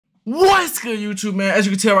What's good, YouTube, man? As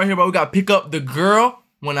you can tell right here, bro, we got to pick up the girl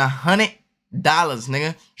when $100,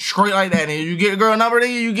 nigga. Straight like that, nigga. You get a girl number,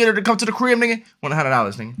 nigga. You get her to come to the crib, nigga. $100,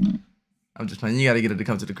 nigga. I'm just playing. You got to get her to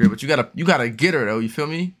come to the crib, but you gotta get her, though. You feel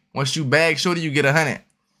me? Once you bag shorty, you get 100.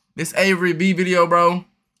 This AveryB video, bro.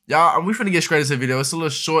 Y'all, we finna get straight into the video. It's a little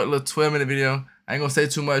short, little 12-minute video. I ain't gonna say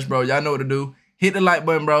too much, bro. Y'all know what to do. Hit the like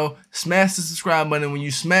button, bro. Smash the subscribe button. When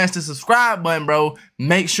you smash the subscribe button, bro,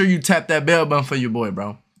 make sure you tap that bell button for your boy,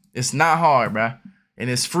 bro. It's not hard, bro. And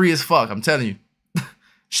it's free as fuck, I'm telling you.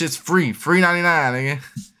 Shit's free. Free 99, nigga.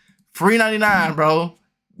 Free 99, bro.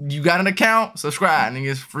 You got an account? Subscribe,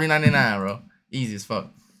 nigga. It's free 99, bro. Easy as fuck.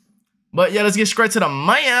 But yeah, let's get straight to the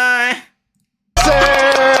money.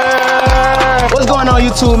 What's going on,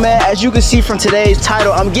 YouTube, man? As you can see from today's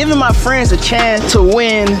title, I'm giving my friends a chance to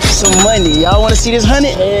win some money. Y'all want to see this 100?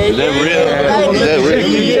 Is that real? Is that real?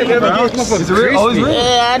 Is it real? Oh, it's real?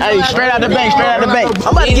 Hey, straight out the bank, straight out the bank.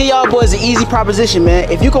 I'm about to give y'all boys an easy proposition, man.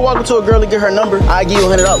 If you can walk up to a girl and get her number, I'll give you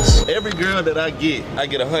 $100. Every girl that I get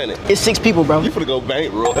 100. It's 6 people, bro. You finna go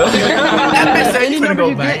bankroll. That bitch say you finna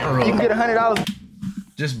go bankroll. You can get $100.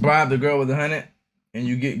 Just bribe the girl with 100 and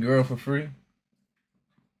you get girl for free.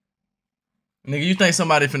 Nigga, you think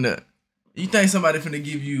somebody finna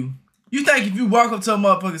give you, you think if you walk up to a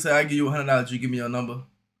motherfucker and say, I give you $100, you give me your number?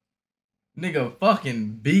 Nigga,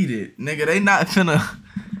 fucking beat it. Nigga, they not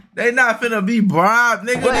finna be bribed.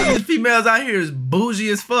 Nigga, these females out here is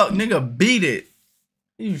bougie as fuck. Nigga, beat it.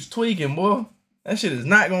 You was tweaking, boy. That shit is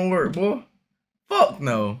not gonna work, boy. Fuck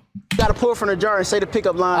no. You gotta pull from the jar and say the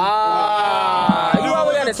pickup line. You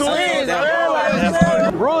always got the twins.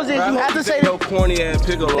 Rules is you have to say the corny ass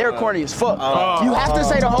pickup line. They're corny as fuck. You have to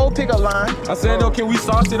say the whole pickup line. I said, though, can we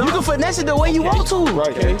sauce it up? You can finesse it the way you want to. Right.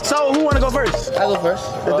 Okay. So who wanna go first? I go first.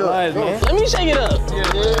 Let's do it. Let me shake it up.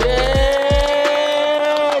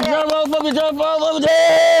 Drum roll for me, drum roll for me.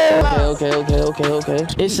 Okay.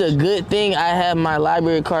 It's a good thing I have my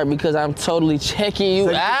library card because I'm totally checking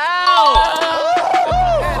you out.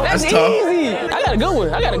 That's easy. I got a good one.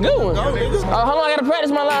 Hold on, I gotta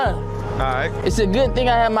practice my line. Alright. It's a good thing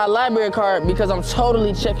I have my library card because I'm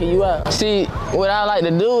totally checking you out. See, what I like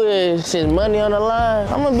to do is, since money on the line,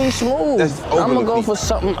 I'm gonna be smooth. I'm gonna go for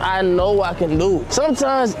something I know I can do.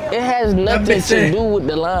 Sometimes it has nothing to do with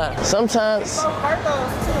the line. Sometimes,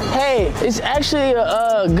 hey, it's actually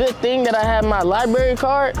a good thing that I have my library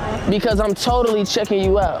card because I'm totally checking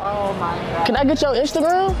you out. Oh my God. Can I get your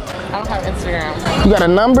Instagram? I don't have Instagram. You got a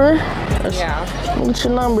number? Yeah. What's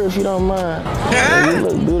your number if you don't mind? Yeah. You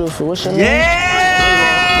look beautiful. What's your name?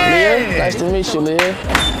 Yeah! Leah? Nice to meet you, Leah.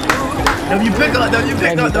 W pick up.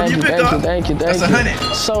 Thank you. That's 100.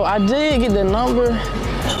 So I did get the number,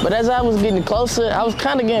 but as I was getting closer, I was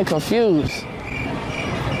kind of getting confused.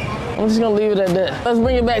 I'm just gonna leave it at that. Let's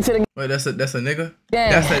bring it back to the. Wait, that's a nigga?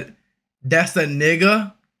 Yeah. That's a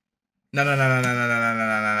nigga? No.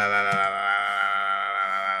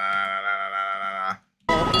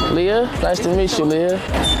 Leah, nice to meet you, Leah.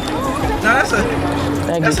 No, that's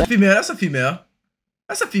a female.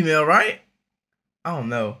 That's a female, right? I don't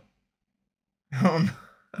know. Her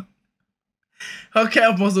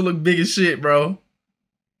cap supposed to look big as shit, bro.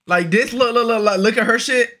 Like this, look at her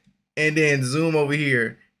shit, and then zoom over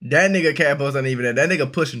here. That nigga cap supposed not even that. That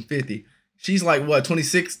nigga pushing 50. She's like what,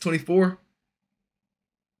 26, 24?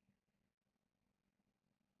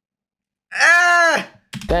 Ah!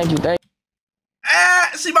 Thank you. Ah!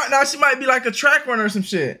 She might be like a track runner or some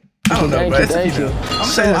shit. I don't know, bro. Thank you.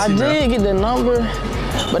 So I did get the number,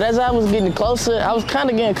 but as I was getting closer, I was kind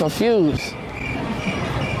of getting confused.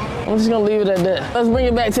 I'm just gonna leave it at that. Let's bring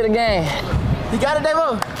it back to the game. You got it,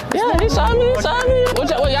 Davo? Yeah, he saw me. What,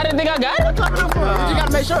 y'all didn't think I got it? You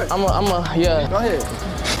gotta make sure. Yeah. Go ahead.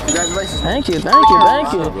 Congratulations. Thank you. You see what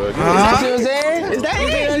I'm saying? Is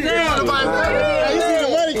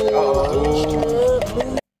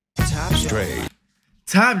Top straight.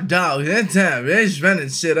 Top dog. That time. They're just running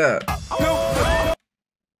shit up.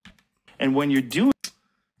 And when you're doing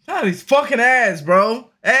these fucking ads, bro.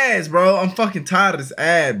 I'm fucking tired of this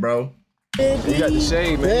ad, bro. You got the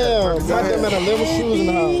shade, man. Damn, my damn man, 11 shoes in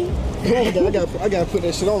the house. I gotta put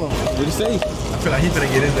that shit on him. What you say? I feel like he finna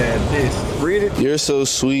get in there at this. Read it. You're so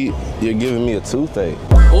sweet. You're giving me a toothache.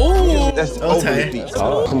 Ooh. That's okay.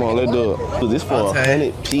 Oh, come on, let's do it. This for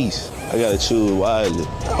 100 piece. I gotta choose wisely.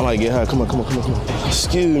 I might get high. Come on.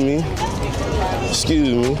 Excuse me.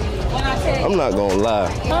 I'm not gonna lie.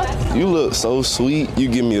 You look so sweet. You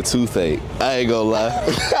give me a toothache. I ain't gonna lie.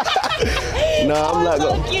 No, I'm not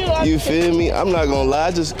gonna. You feel me? I'm not gonna lie.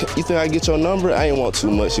 You think I get your number? I ain't want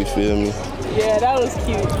too much. You feel me? Yeah, that was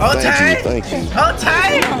cute. Thank you.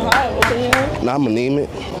 Okay. Nah, I'ma name it.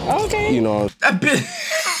 Okay. You know. That bitch.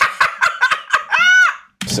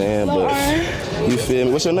 saying? But you feel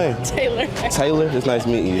me? What's your name? Taylor. Taylor? It's nice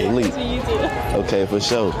meeting you. Elite. You too. Okay, for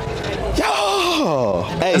sure. Yo!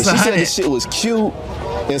 Hey, she said this shit was cute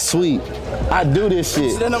and sweet. I do this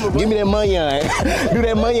shit. Give me that money on. Do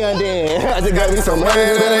that money on then. I just got me some money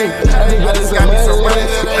today. I just got me some money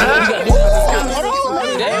today.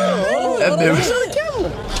 That baby.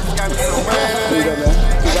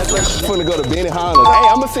 Finna go to Benny Hanna's. Hey,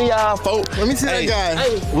 I'ma see y'all, folks. Let me see that guy.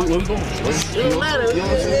 Hey, it don't matter.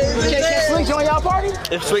 Can't Slick join y'all party?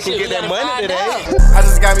 If we can get that money today. I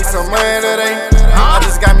just got me some money today. I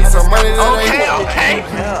just got me some money today. Okay.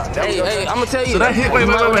 Hey, I'ma tell you. So that hit, wait.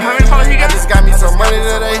 How many followers you I got? just got me some money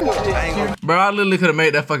today. Bro, I literally could have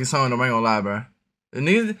made that fucking song, though, I ain't gonna lie, bro. The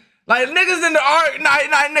niggas, like, niggas in the art,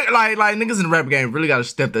 like niggas in the rap game really gotta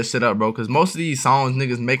step that shit up, bro. Cause most of these songs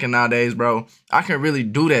niggas making nowadays, bro, I can really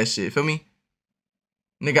do that shit, feel me?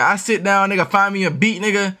 Nigga, I sit down, nigga, find me a beat,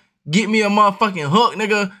 nigga, get me a motherfucking hook,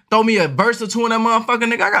 nigga, throw me a verse or two in that motherfucker,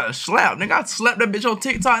 nigga, I gotta slap, nigga, I slap that bitch on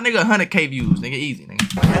TikTok, nigga, 100K views, nigga, easy, nigga.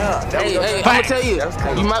 Hey, I'ma tell you,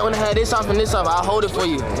 you might wanna have this off and this off. I'll hold it for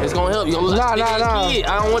you. It's gonna help. You gonna look like a kid.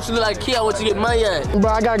 I don't want you to look like a kid. I want you to get money at. Bro,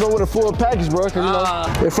 I gotta go with a full package, bro. Cause you know,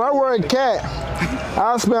 if I were a cat,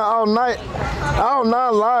 I'll spend all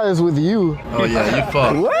 9 lives with you. Oh yeah, you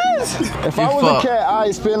fucked. What? If I was a cat,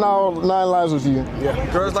 I'd spend all 9 lives with you.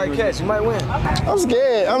 Yeah. Girls like cats, you might win. I'm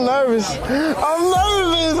scared. I'm nervous. I'm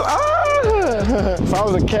nervous. Ah! If I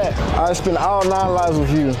was a cat, I'd spend all 9 lives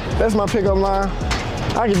with you. That's my pickup line.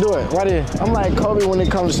 I can do it right here. I'm like Kobe when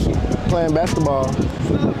it comes to playing basketball.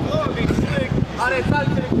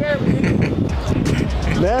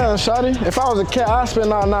 Damn, shawty. If I was a cat, I'd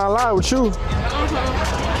spend all 9 lives with you.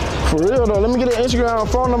 For real though. Let me get an Instagram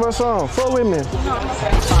phone number or something. Fuck with me.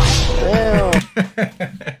 Damn.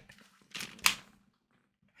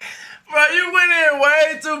 Bro, you went in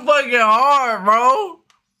way too fucking hard, bro.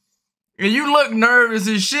 And you look nervous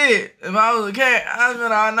as shit. If I was a cat, I'd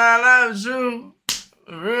spend all 9 lives with you.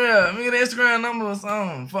 For real. Let me get an Instagram number or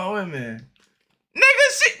something. Fuck with me. Nigga,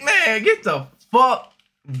 shit, man. Get the fuck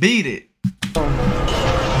beat it. It's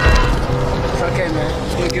okay,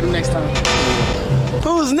 man. We'll get him next time.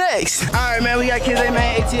 Who's next? All right, man. We got Kids A,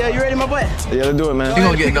 man. ATL. You ready, my boy? Yeah, let's do it, man. He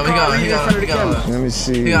gonna get it. He gonna. Let me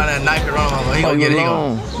see. He got that Nike on. He gonna get it. He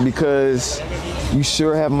gonna. Because you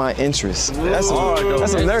sure have my interest. That's some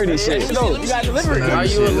nerdy shit. You got delivery. Are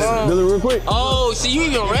you alone? Deliver real quick. Oh, see, you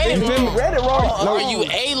even ready? You feel me? Ready, wrong. Are you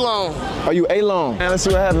A-long? Are you A-long? Man, let's see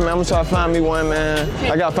what happens, man. I'm gonna try to find me one, man.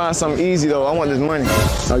 I gotta find something easy, though. I want this money.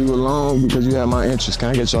 Are you alone because you have my interest? Can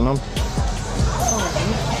I get your number?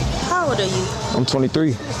 How old are you? I'm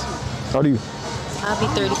 23. How old are you? I'll be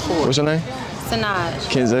 34. What's your name? Sanaj.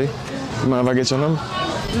 Kenzie. You mind if I get your number?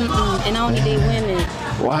 And I only date women.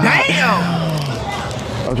 Wow. Damn!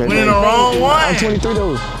 Okay. Went in the wrong one. I'm 23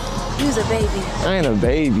 though. You's a baby. I ain't a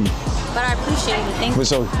baby. But I appreciate it. Thank you. But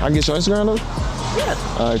so, I get your Instagram though? Yeah.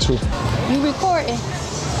 All right, true. You recording?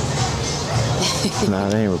 Nah,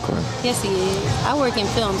 they ain't recording. Yes, he is. I work in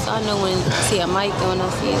film, so I know when I see a mic and when I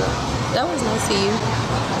see it. That was nice of you.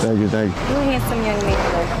 Thank you, thank you. You're a handsome young man.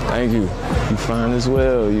 Thank you. You fine as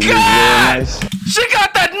well. You look real nice. She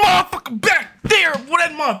got that motherfucker back there. Where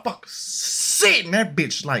that motherfucker sitting. That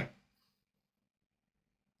bitch like.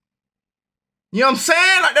 You know what I'm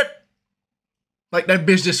saying? Like that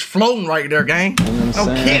bitch just floating right there, gang. You know what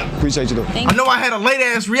I'm saying? Okay. Appreciate you though. Thank I know I had a late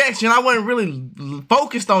ass reaction. I wasn't really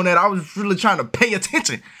focused on that. I was really trying to pay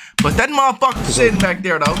attention. But that motherfucker sitting back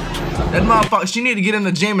there though. That motherfucker, she need to get in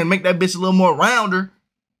the gym and make that bitch a little more rounder.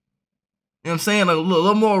 You know what I'm saying? Like a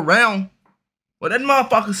little more round. Well, that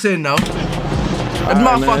motherfucker sitting though. That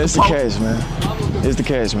motherfucker. Man, it's the cash, man. It's the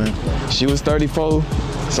cash, man. She was 34.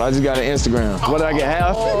 So I just got an Instagram. What did I get,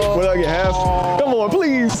 half? What did I get, half? Come on,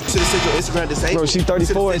 please. Should've said your Instagram disabled. Bro, she's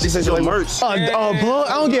 34 and she said your like, merch. Bug, I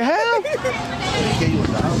don't get half?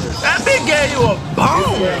 That bitch gave you a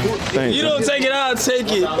bone. Thank You don't take it, I'll take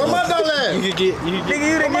it. Where my dollar? You can get,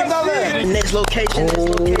 Next location.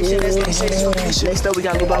 Next up, we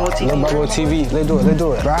got Lil Babo TV. Lil Babo TV. Let's do it. Let's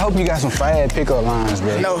do it. Bro, I hope you got some fire pickup lines,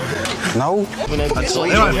 bro. No. No? They might fuck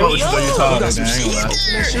with you when you talk that, man.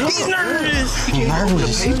 He's nervous.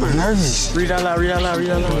 I'm nervous. read out loud.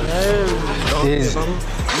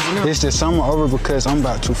 It's the summer over because I'm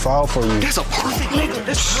about to fall for you. That's a perfect nigga.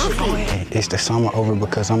 That's perfect. It's the summer over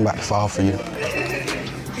because I'm about to fall for you.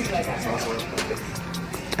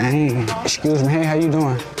 Dang. Excuse me. Hey, how you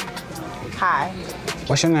doing? Hi.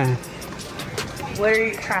 What's your name? What are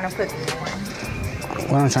you trying to put this on?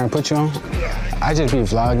 What I'm trying to put you on? I just be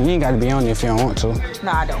vlogging. You ain't got to be on it if you don't want to.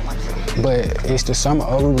 No, I don't want to. But it's the summer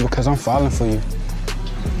over because I'm falling for you.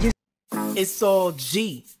 It's all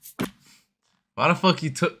G. Why the fuck you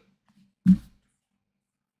took?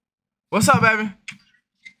 What's up, baby?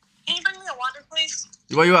 Can you bring me a water, please?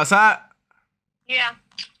 Were you outside? Yeah.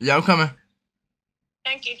 Yeah, I'm coming.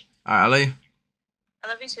 Thank you. All right, I love you. I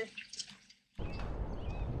love you too.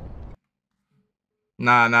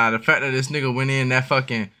 Nah. The fact that this nigga went in that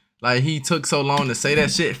fucking, like, he took so long to say that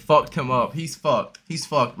shit fucked him up. He's fucked. He's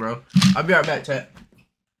fucked, bro. I'll be right back, chat.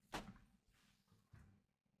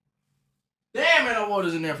 Damn, man, that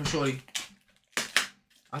water's in there for shorty.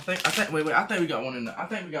 I think, wait, I think we got one in there. I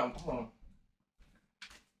think we got one. Hold on.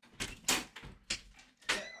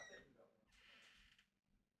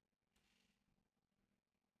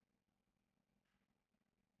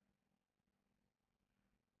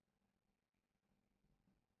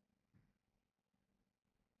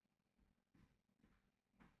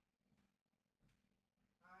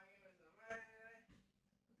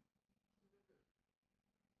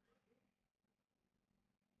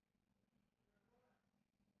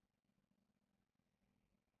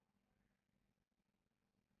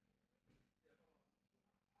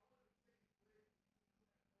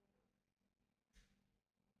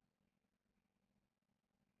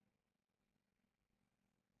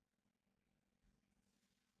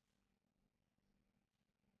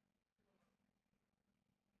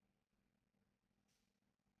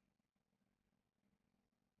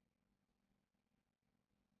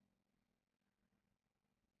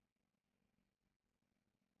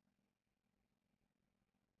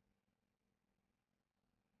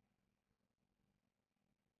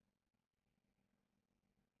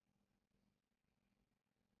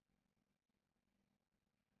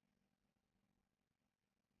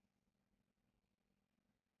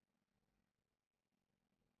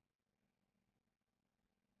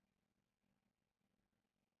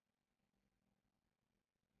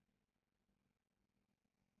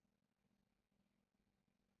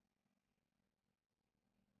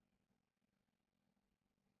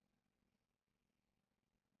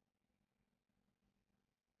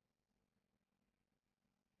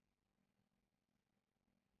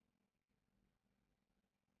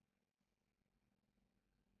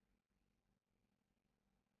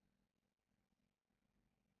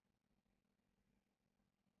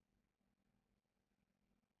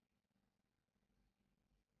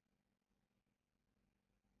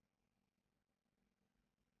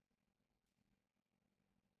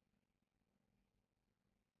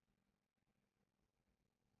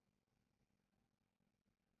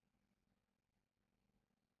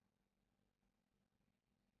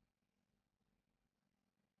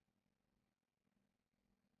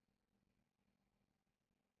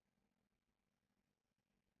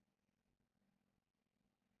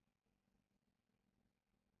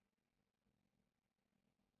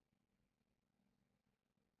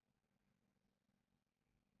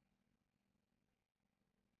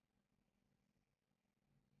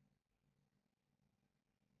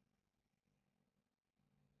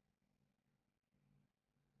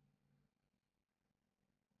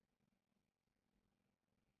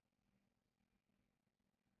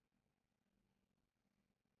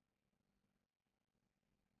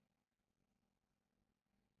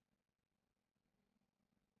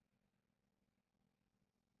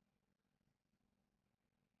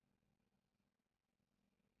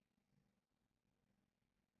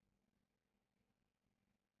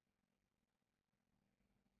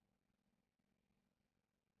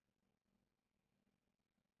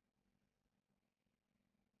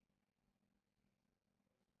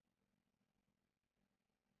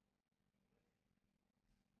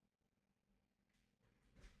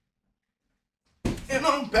 And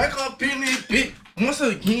I'm back up in this bitch once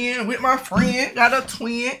again with my friend. Got a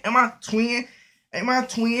twin, and my twin ain't my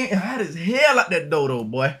twin. And I had his hair like that dodo,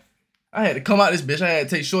 boy. I had to come out this bitch. I had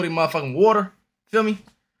to take shorty motherfucking water. Feel me?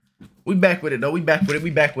 We back with it, though. We back with it.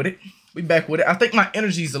 We back with it. We back with it. I think my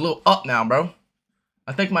energy's a little up now, bro.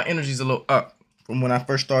 I think my energy's a little up from when I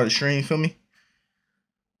first started streaming. Feel me?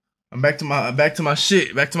 I'm back to my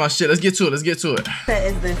shit. Back to my shit. Let's get to it. Let's get to it.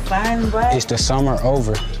 Is the sun what? It's the summer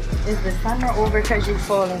over. Is the summer over because you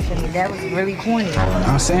falling for me? That was really corny.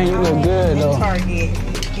 I'm saying you look good though. Target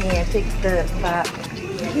being picked up by.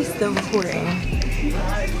 He's still recording.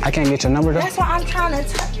 I can't get your number though. That's why I'm trying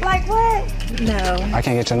to. Like what? No. I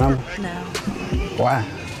can't get your number. No. Why?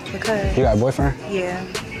 Because. You got a boyfriend? Yeah.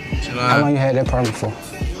 How long you had that problem for?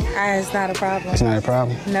 It's not a problem. It's not a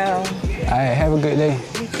problem? No. All right, have a good day.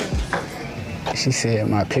 She said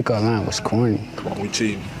my pickup line was corny. We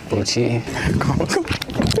cheating. We cheating.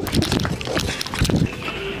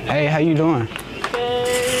 Hey, how you doing?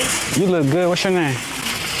 Good. You look good. What's your name? I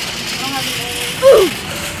don't have a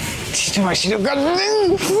name. Hey.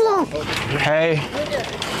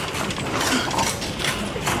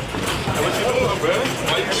 What you doing, bro?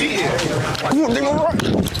 Why you cheating?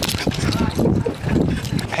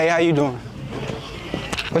 Hey, how you doing?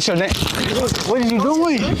 What's your name? What are you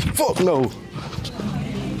doing? Fuck no. We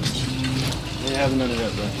ain't having none of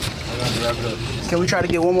that, bro. I gotta wrap it up. Can we try to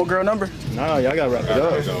get one more girl number? No, y'all gotta wrap it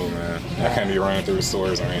up. Go, man. I can't be running through the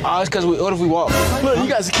stores. I mean. Oh, it's because what if we walk? Look, you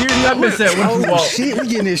got security. I missed that. What if we walk? Shit, we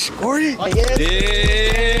getting escorted.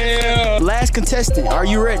 Yeah. Last contestant, are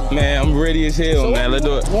you ready? Man, I'm ready as hell, man. Let's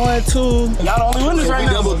do it. 1, 2. Y'all the only winners right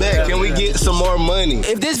now. Double back. Can we get some more money?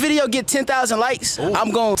 If this video get 10,000 likes,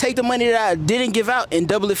 I'm gonna take the money that I didn't give out and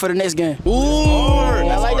double it for the next game. Ooh,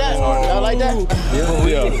 y'all like that? Y'all like that?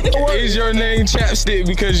 Yeah. Is your name Chapstick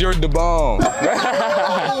because you're the bomb?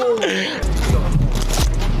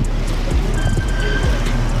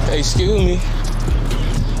 Hey, excuse me.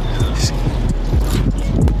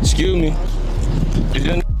 Excuse me. Is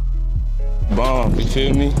your bomb? You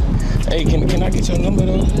feel me? Hey, can I get your number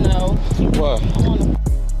though? No. What?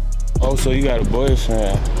 Oh, so you got a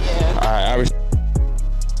boyfriend? Yeah. All right,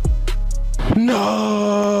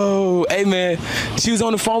 No! Hey, man, she was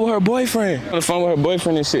on the phone with her boyfriend. On the phone with her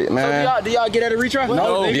boyfriend and shit, man. So do y'all get at a retry?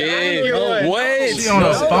 No. Yeah. What? She on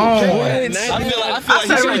the phone. What? I feel like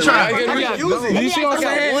you should try. You see what I'm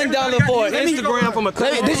saying? $1 for Instagram from a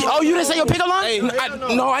clip. Oh, you didn't say your pickup line? Hey,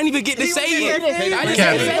 no, I didn't even get to say it. I didn't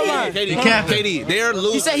Cap. say the pickup line. KD, they're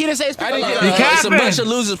losing. He said he didn't say his pickup line. It's a bunch of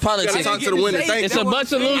losers politics. Gotta talk to the winner. It's a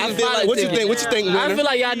bunch of losers I feel like, what you think? What you think, winner? I feel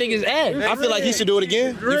like y'all niggas ass. I feel like he should do it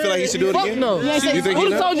again. You feel like he should do it again? No. You think he Who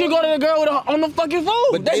know? told you to go to the girl on the fucking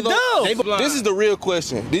phone? But That's dumb. this is the real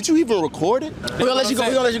question. Did you even record it? We're gonna let you go.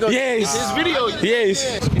 We're gonna let you go. Yes. This video.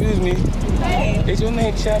 Yes. Excuse me. Is your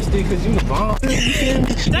name Chapstick because you the bomb?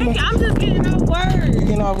 I'm just getting off work.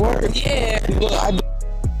 You know, work. Yeah. Look, I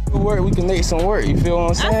do work. We can make some work. You feel what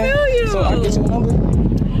I'm saying? I feel you. So I get your number.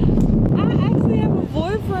 I actually have a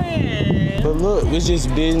boyfriend. But look, it's just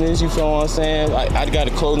business. You feel what I'm saying? I got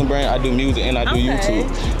a clothing brand. I do music and I do YouTube.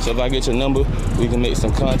 So if I get your number, we can make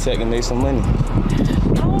some contact and make some money.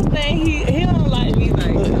 I don't think he don't like me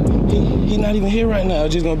like that. He's not even here right now.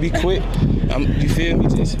 It's just gonna be quick. You feel me?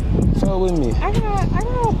 Just fall with me. I got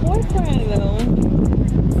a boyfriend though.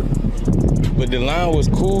 But the line was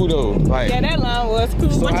cool though. Like, Yeah, that line was cool.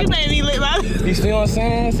 So But I- you made me look like. you see what I'm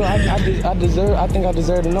saying? So I think I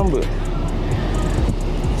deserve the number.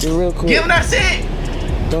 You're real cool. Give him that shit.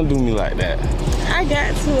 Don't do me like that. I got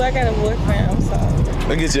a boyfriend. I'm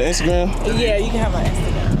sorry. I get your Instagram. Yeah, you can have my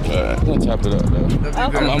Instagram. Alright, I'm gonna chop it up though.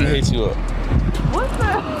 I'm gonna hit you up. What's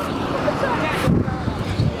up?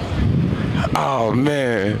 Oh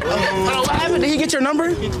man. What happened? Did he get your number?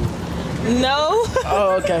 No.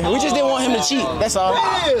 Oh, okay. We just didn't want him to cheat. That's all.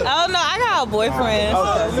 Oh no, I got a boyfriend.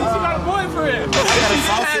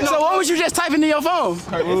 So what was you just typing in your phone?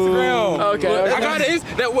 Instagram. Okay. I got it.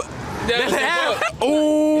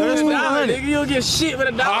 Nigga, you'll get shit with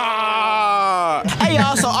a dollar. Hey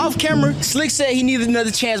y'all, so off camera, Slick said he needed another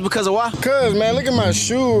chance because of why? Cause man, look at my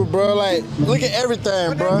shoe, bro. Like, look at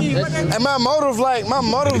everything, bro. And my motive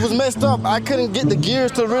was messed up. I couldn't get the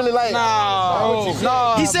gears to really like.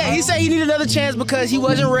 No. He said he needed another chance because he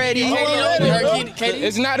wasn't ready.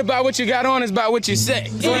 It's not about what you got on, it's about what you say.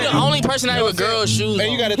 You're the only person out here with girls' shoes.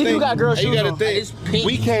 And you gotta He do think. got girl and you shoes gotta on. think.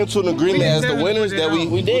 We came to an agreement as the winners that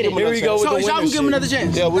we did it. Here we go. So y'all can give him another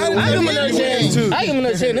chance. Yeah, I give him another chance too. I give him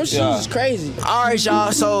another chance. Them shoes is crazy. All right,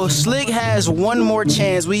 y'all. So Slick has one more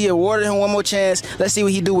chance. We awarded him one more chance. Let's see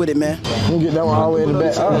what he do with it, man. Let me get that one all the way in the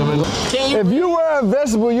back. If you were a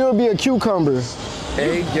vegetable, you would be a cucumber.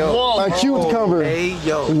 Hey, yo. A cucumber. Hey,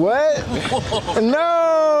 yo. What?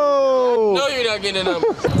 No. No, you're not getting a number.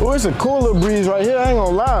 Oh, it's a cooler breeze right here. I ain't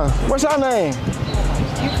gonna lie. What's your name?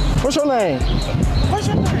 What's your name? What's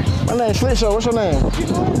your name? My name's Slick Show. What's your name?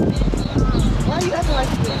 Why you acting like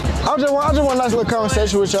this? I just want a nice little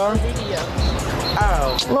conversation with y'all.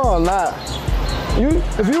 Oh. No, I'm not.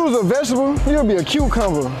 If you was a vegetable, you'd be a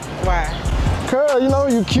cucumber. Why? Cause, you know,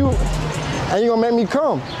 you cute and you gonna make me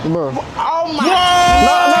come, bro. Oh my.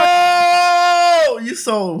 Whoa! You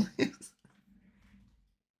so.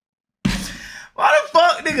 Why the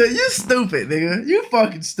fuck, nigga? You stupid, nigga. You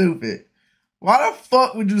fucking stupid. Why the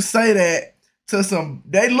fuck would you say that to some?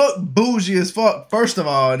 They look bougie as fuck. First of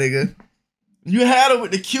all, nigga, you had her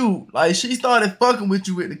with the cute. Like she started fucking with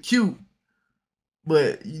you with the cute.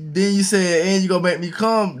 But then you said, and you gonna make me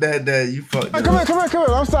come, that you fucked up. Come here.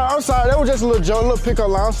 I'm sorry. That was just a little joke, a little pickup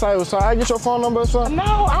line. I'm sorry. I get your phone number or something? No,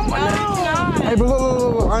 I'm not. Hey, but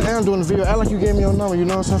look. I am doing the video. Act like you gave me your number, you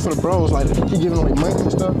know what I'm saying? For the bros, like, he giving away money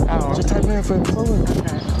and stuff. Oh. Just type it in for me.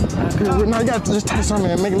 Okay. No, you got to just type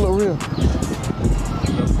something and make it look real.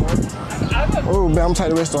 Oh, man, I'm tight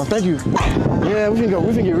the rest on. Thank you. Yeah, we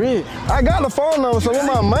can get rid. I got the phone number, so where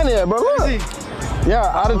my money at, bro? Look. Yeah,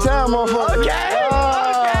 out of town, motherfucker. Okay.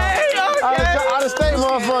 Out of state,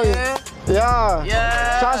 motherfucker.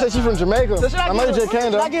 Yeah. Sean said she from Jamaica. I know you just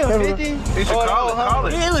came though. I give him 50? He should call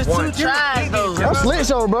it. It was 2 tries though. I'm slit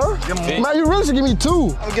show, bro. Man, you really should give me 2.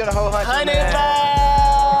 I'm gonna get a whole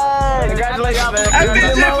 100. Congratulations, man.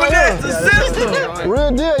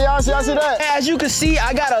 Real deal, y'all see that? As you can see,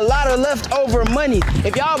 I got a lot of leftover money.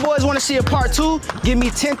 If y'all boys want to see a part 2, give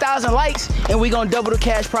me 10,000 likes and we gonna double the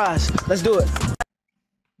cash prize. Let's do it.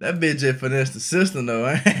 That bitch just finessed the system though.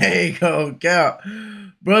 I ain't gonna count.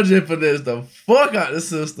 Bro just finessed the fuck out the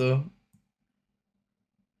system.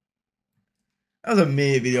 That was a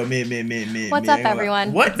mid video. Mid. What's up,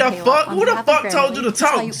 everyone? What the fuck? Who the fuck told you to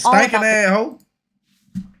talk? Stinking ass hoe.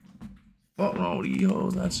 Fuck wrong with these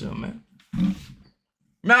hoes? That shit, man.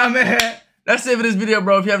 Nah, man. That's it for this video,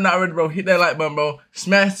 bro. If you have not already, bro, hit that like button, bro.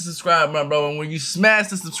 Smash the subscribe button, bro. And when you smash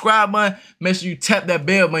the subscribe button, make sure you tap that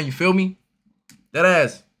bell button. You feel me? That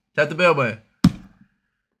ass. Tap the bell button.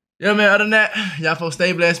 Yeah, man. Other than that, y'all folks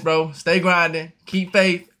stay blessed, bro. Stay grinding. Keep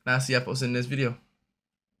faith. And I'll see y'all folks in this video.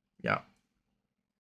 Yeah.